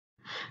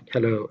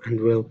Hello and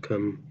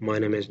welcome. My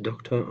name is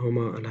Dr.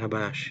 Omar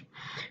Al-Habash.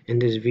 In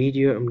this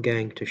video, I'm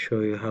going to show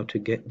you how to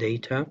get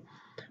data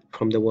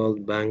from the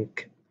World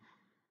Bank.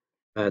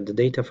 The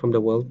data from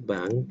the World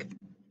Bank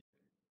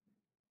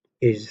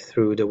is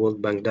through the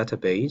World Bank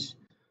database.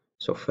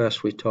 So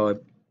first we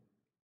type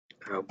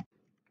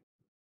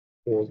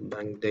World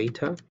Bank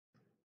data,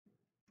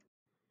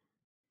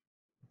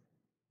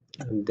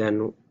 and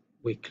then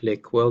we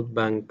click World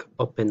Bank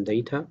Open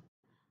Data.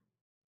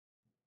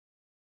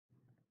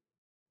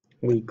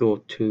 We go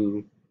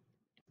to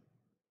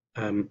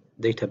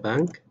Data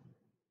Bank.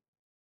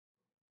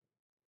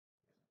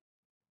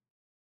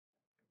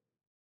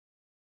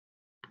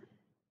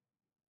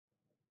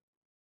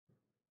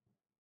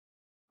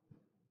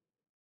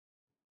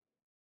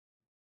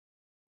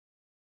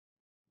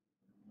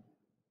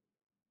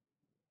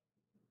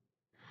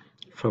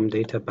 From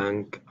Data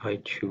Bank,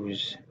 I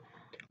choose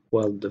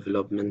World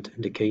Development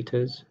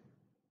Indicators.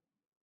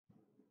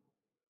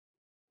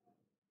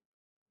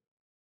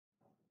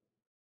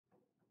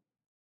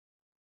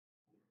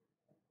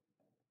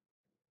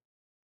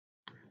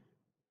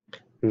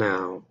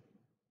 Now,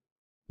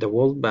 the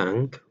World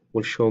Bank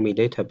will show me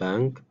Data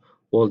Bank,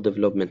 World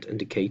Development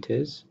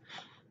Indicators,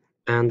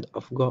 and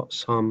I've got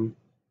some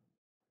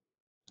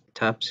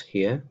tabs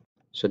here.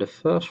 So the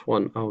first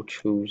one I'll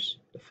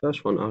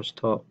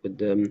start with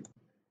the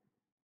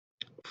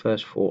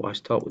first four. I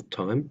start with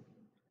time,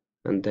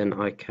 and then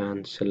I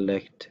can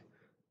select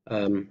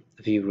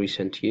view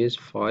recent years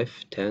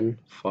 5, 10,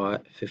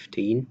 5,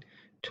 15,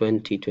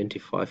 20,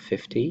 25,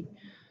 50.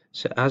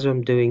 So as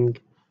I'm doing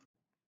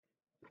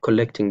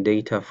collecting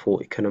data for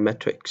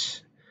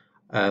econometrics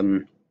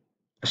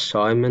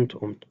assignment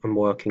I'm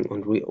working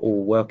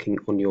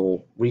on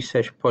your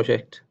research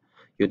project,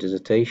 your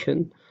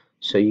dissertation,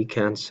 so you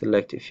can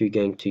select if you're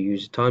going to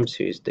use time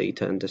series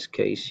data. In this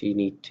case, you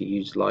need to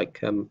use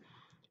like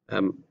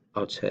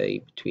I'd say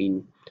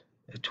between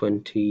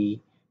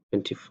 20,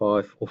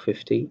 25 or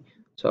 50.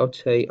 So I'd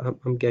say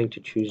I'm going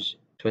to choose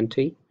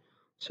 20.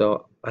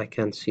 So I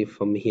can see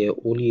from here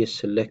all years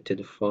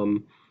selected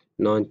from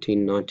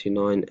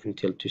 1999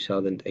 until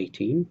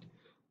 2018.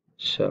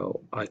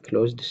 So I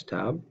close this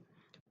tab,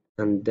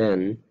 and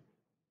then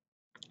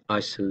I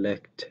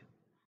select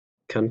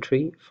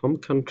country. From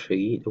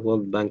country, the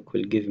World Bank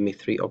will give me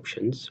three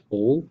options: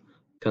 all,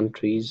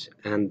 countries,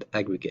 and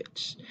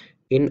aggregates.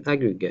 In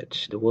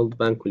aggregates, the World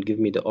Bank will give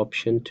me the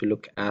option to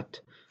look at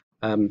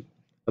a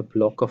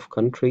block of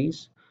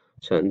countries.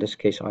 So in this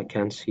case, I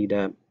can see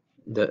the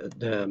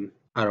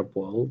Arab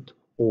world,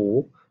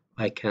 or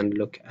I can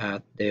look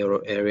at the Euro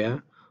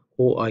area,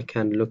 or I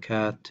can look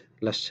at,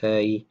 let's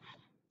say,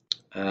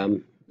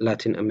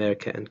 Latin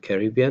America and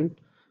Caribbean.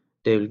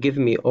 They will give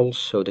me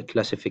also the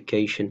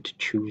classification to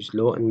choose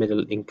low and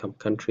middle income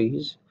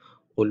countries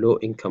or low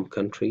income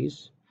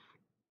countries.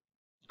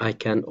 I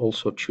can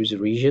also choose a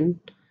region,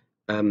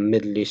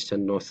 Middle East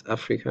and North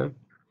Africa.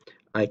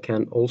 I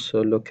can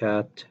also look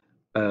at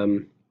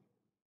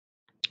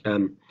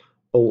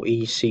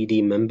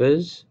OECD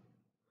members.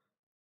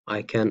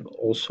 I can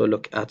also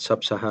look at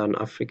Sub-Saharan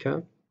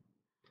Africa.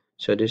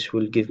 So this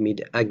will give me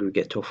the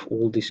aggregate of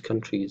all these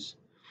countries.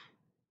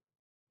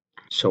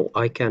 So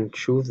I can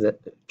choose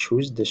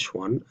this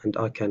one, and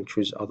I can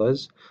choose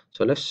others.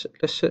 So let's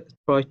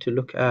try to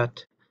look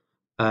at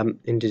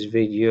in this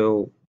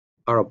video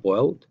Arab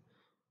world.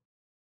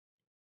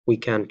 We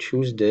can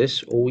choose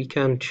this, or we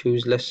can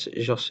choose, let's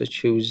just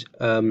choose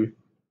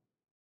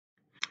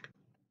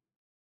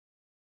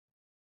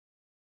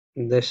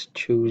let's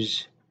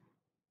choose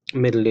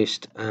Middle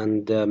East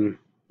and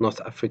North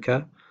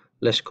Africa.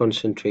 Let's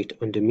concentrate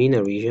on the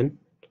MENA region.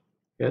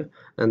 Yeah,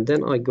 and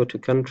then I go to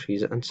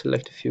countries and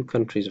select a few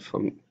countries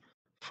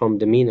from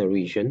the MENA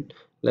region.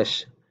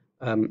 Let's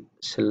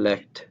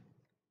select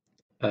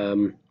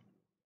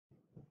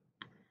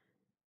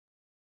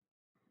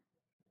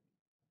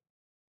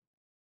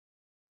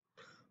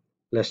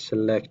let's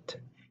select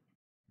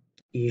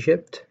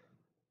Egypt.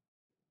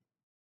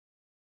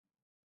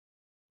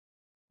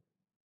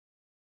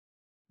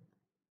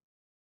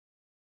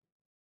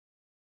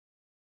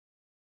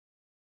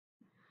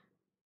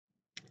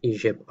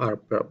 Egypt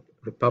Arab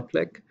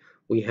Republic.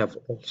 We have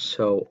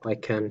also, I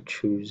can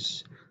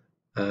choose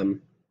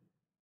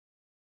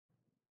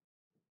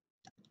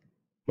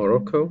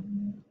Morocco.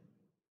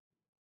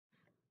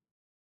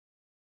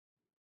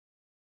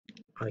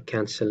 I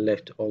can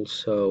select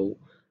also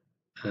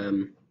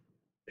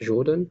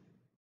Jordan.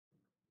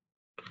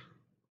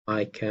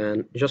 I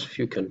can just a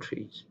few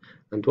countries,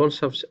 and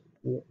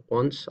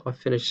once I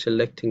finish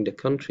selecting the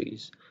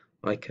countries,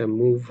 I can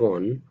move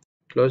on,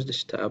 close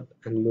this tab,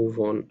 and move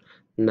on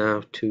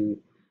now to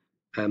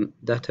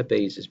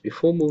databases.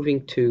 Before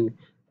moving to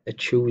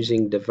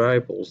choosing the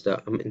variables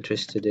that I'm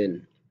interested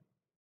in,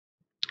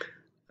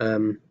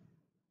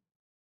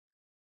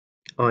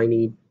 I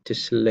need to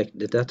select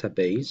the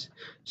database.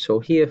 So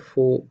here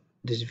for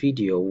this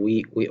video,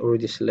 we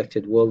already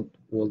selected World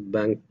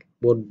Bank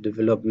World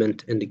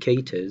Development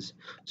Indicators.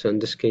 So in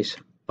this case,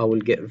 I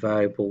will get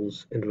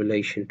variables in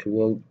relation to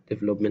World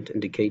Development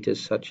Indicators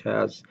such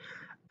as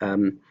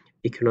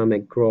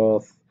economic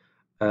growth,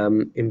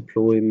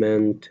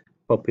 employment,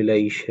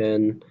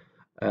 population,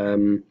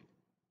 um,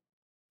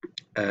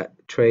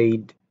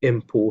 trade,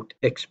 import,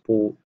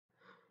 export.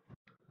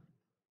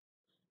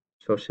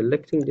 So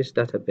selecting this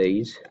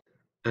database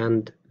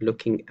and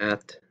looking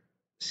at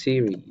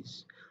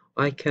series,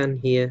 I can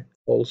here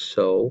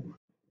also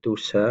do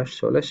search.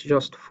 So let's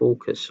just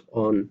focus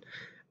on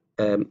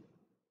um,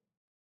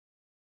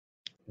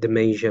 the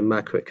major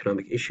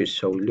macroeconomic issues.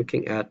 So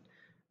looking at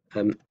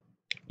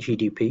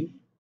GDP,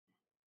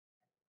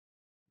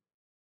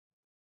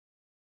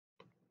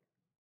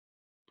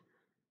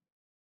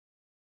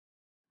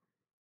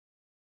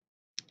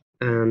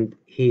 and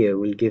here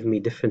will give me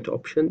different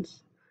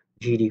options.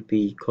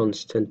 GDP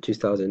constant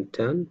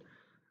 2010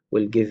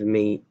 will give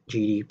me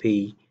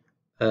GDP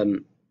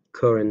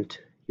current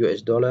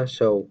US dollar.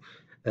 So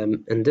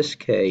in this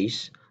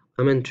case,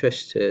 I'm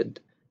interested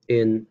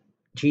in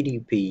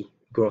GDP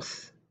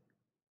growth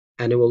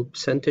annual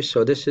percentage.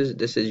 So this is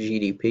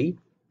GDP.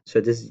 So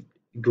this is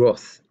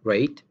growth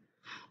rate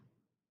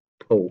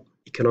or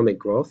economic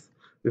growth.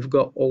 We've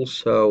got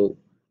also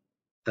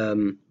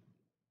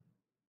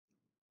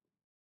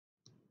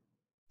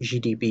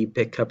GDP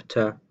per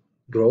capita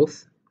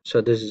growth.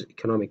 So this is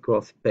economic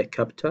growth per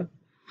capita.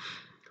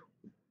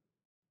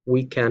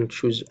 We can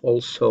choose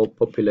also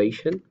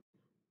population.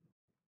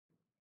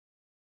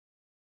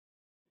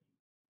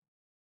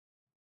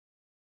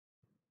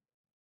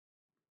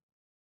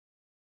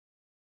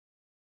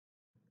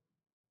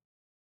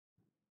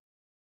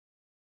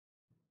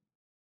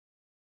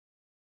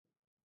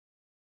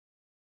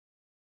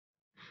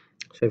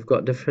 So we've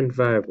got different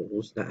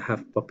variables that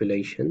have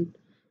population.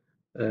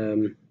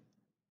 Um,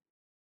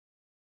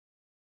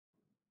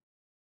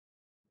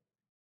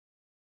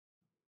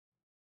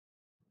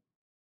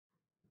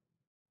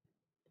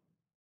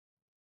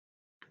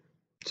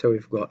 so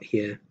we've got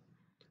here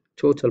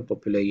total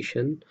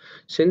population.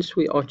 Since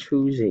we are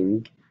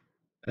choosing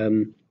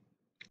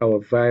our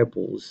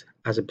variables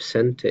as a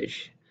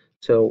percentage,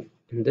 so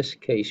in this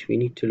case we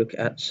need to look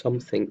at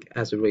something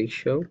as a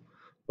ratio,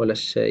 or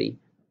let's say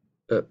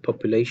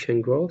population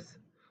growth.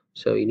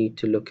 So you need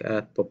to look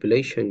at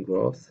population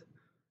growth.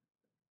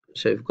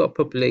 So we've got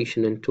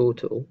population in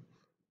total,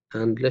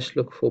 and let's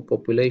look for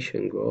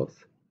population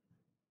growth.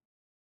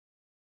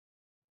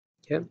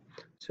 Yeah,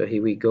 so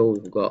here we go.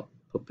 We've got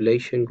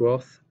population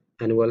growth,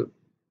 annual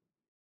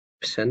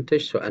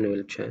percentage, so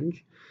annual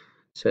change.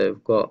 So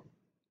we've got,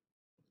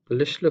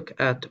 let's look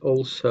at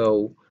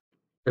also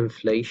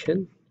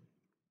inflation.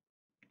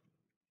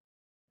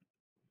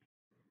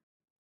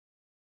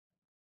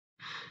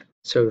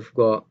 So we've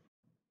got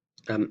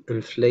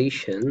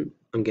inflation.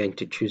 I'm going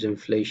to choose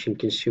inflation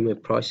consumer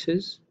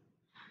prices.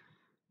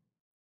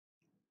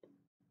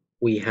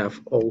 We have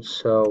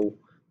also,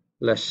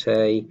 let's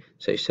say,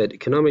 so you said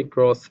economic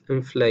growth,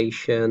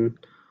 inflation.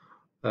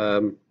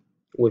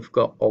 We've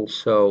got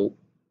also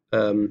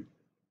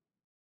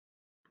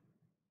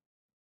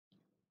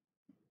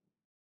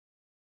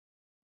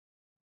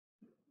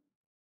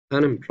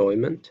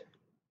unemployment.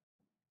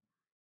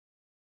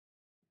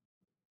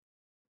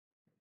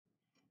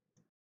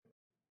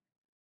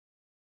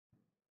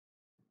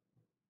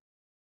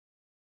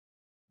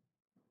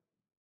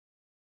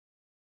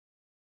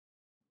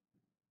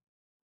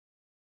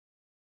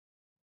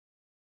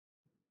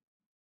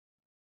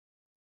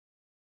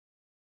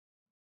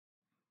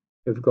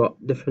 We've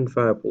got different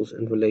variables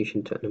in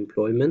relation to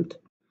unemployment,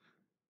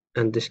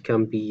 and this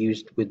can be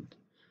used with,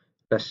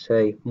 let's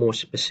say, more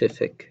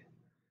specific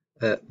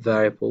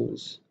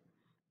variables.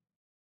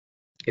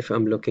 If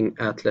I'm looking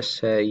at, let's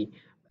say,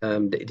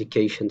 the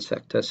education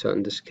sector, so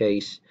in this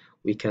case,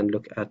 we can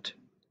look at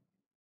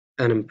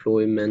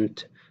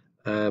unemployment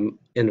in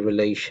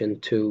relation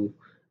to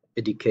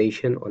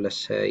education, or let's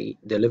say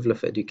the level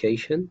of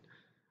education.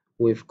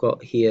 We've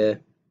got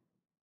here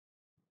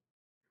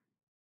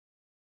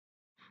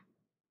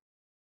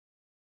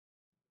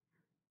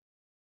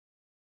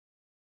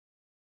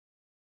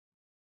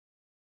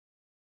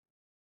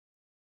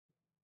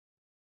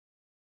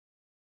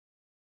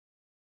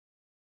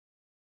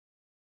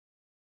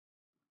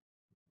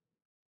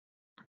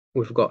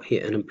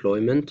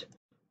unemployment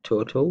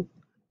total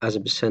as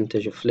a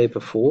percentage of labor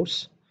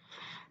force.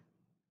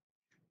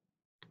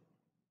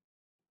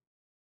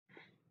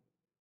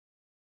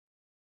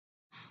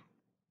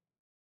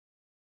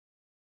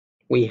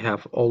 We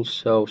have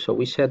also, so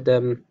we said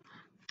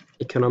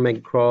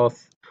economic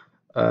growth,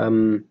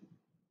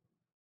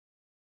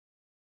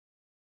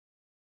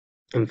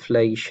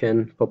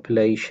 inflation,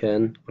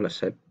 population, or let's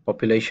say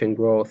population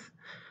growth.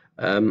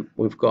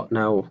 We've got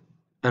now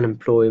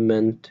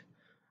unemployment,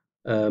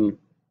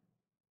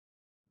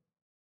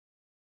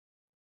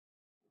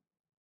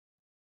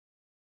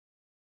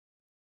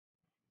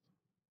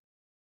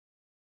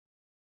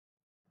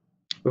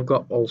 we've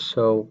got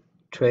also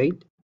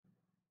trade.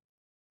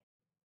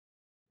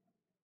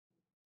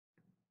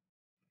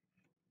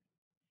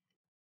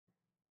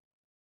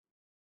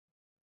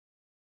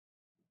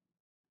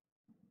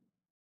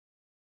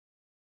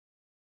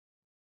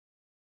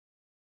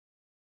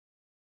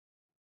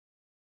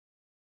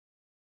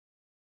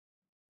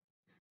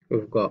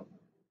 We've got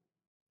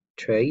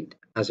trade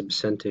as a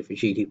percentage of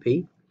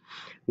GDP.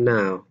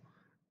 Now,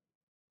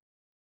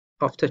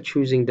 after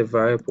choosing the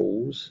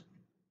variables,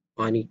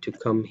 I need to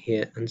come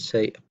here and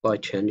say apply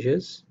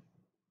changes.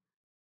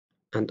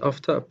 And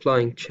after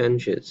applying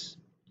changes,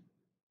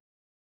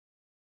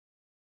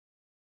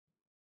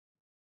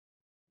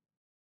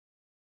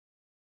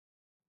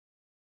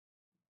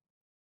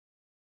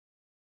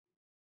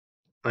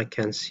 I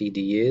can see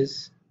the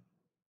years.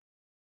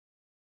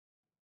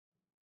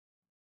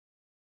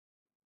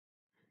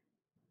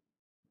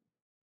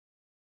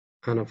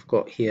 And I've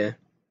got here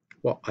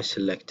what I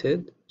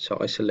selected. So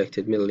I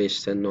selected Middle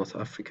East and North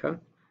Africa,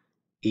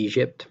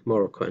 Egypt,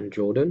 Morocco, and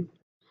Jordan.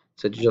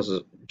 So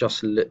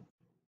just a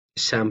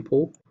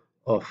sample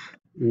of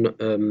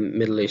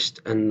Middle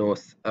East and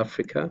North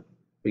Africa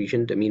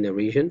region, the MENA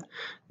region.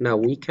 Now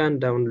we can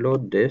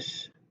download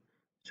this.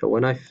 So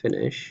when I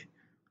finish,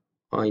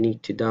 I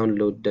need to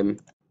download them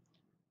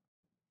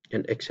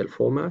in Excel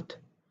format.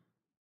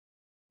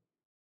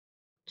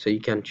 So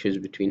you can choose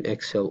between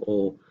Excel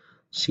or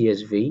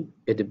CSV.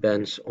 It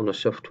depends on the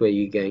software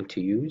you're going to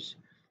use.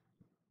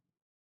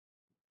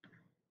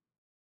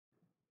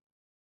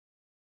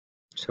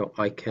 So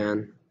I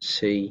can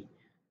see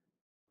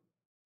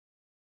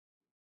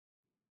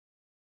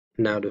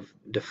now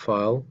the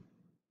file,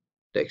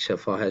 the Excel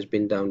file has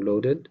been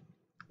downloaded,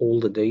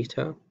 all the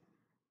data.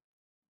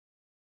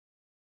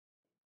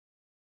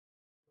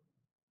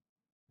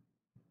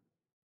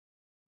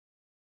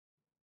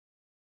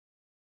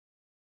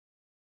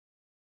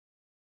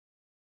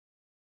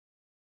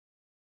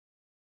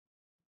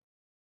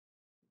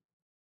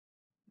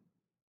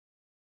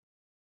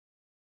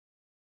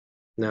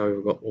 Now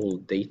we've got all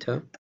the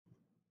data.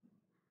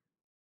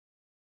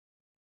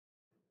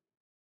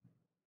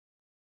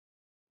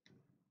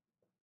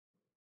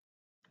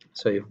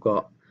 So you've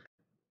got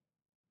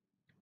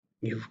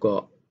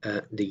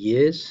the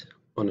years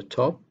on the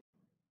top,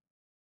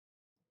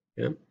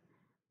 yeah,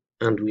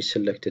 and we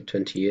selected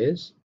 20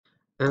 years.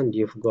 And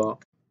you've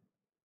got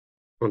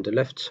on the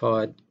left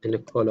side in the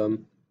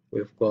column,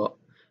 we've got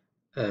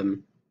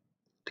the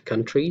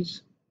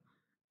countries,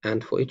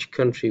 and for each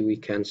country we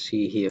can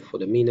see here for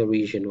the MENA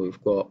region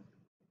we've got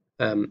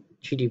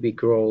GDP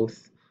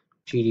growth,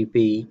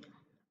 GDP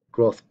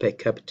growth per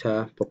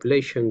capita,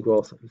 population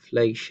growth,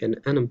 inflation,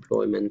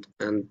 unemployment,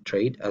 and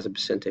trade as a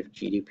percentage of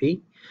GDP.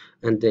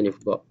 And then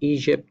you've got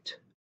Egypt,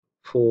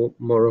 for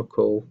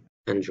Morocco,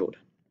 and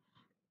Jordan.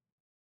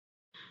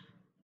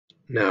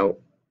 Now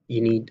you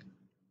need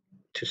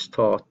to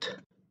start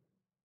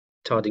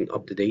tidying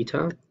up the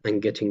data and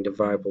getting the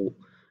variables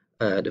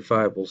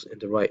in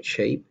the right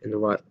shape, in the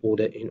right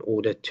order, in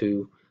order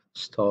to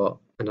start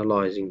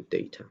analyzing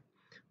data.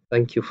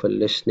 Thank you for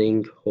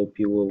listening. Hope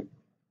you will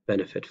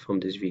benefit from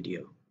this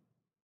video.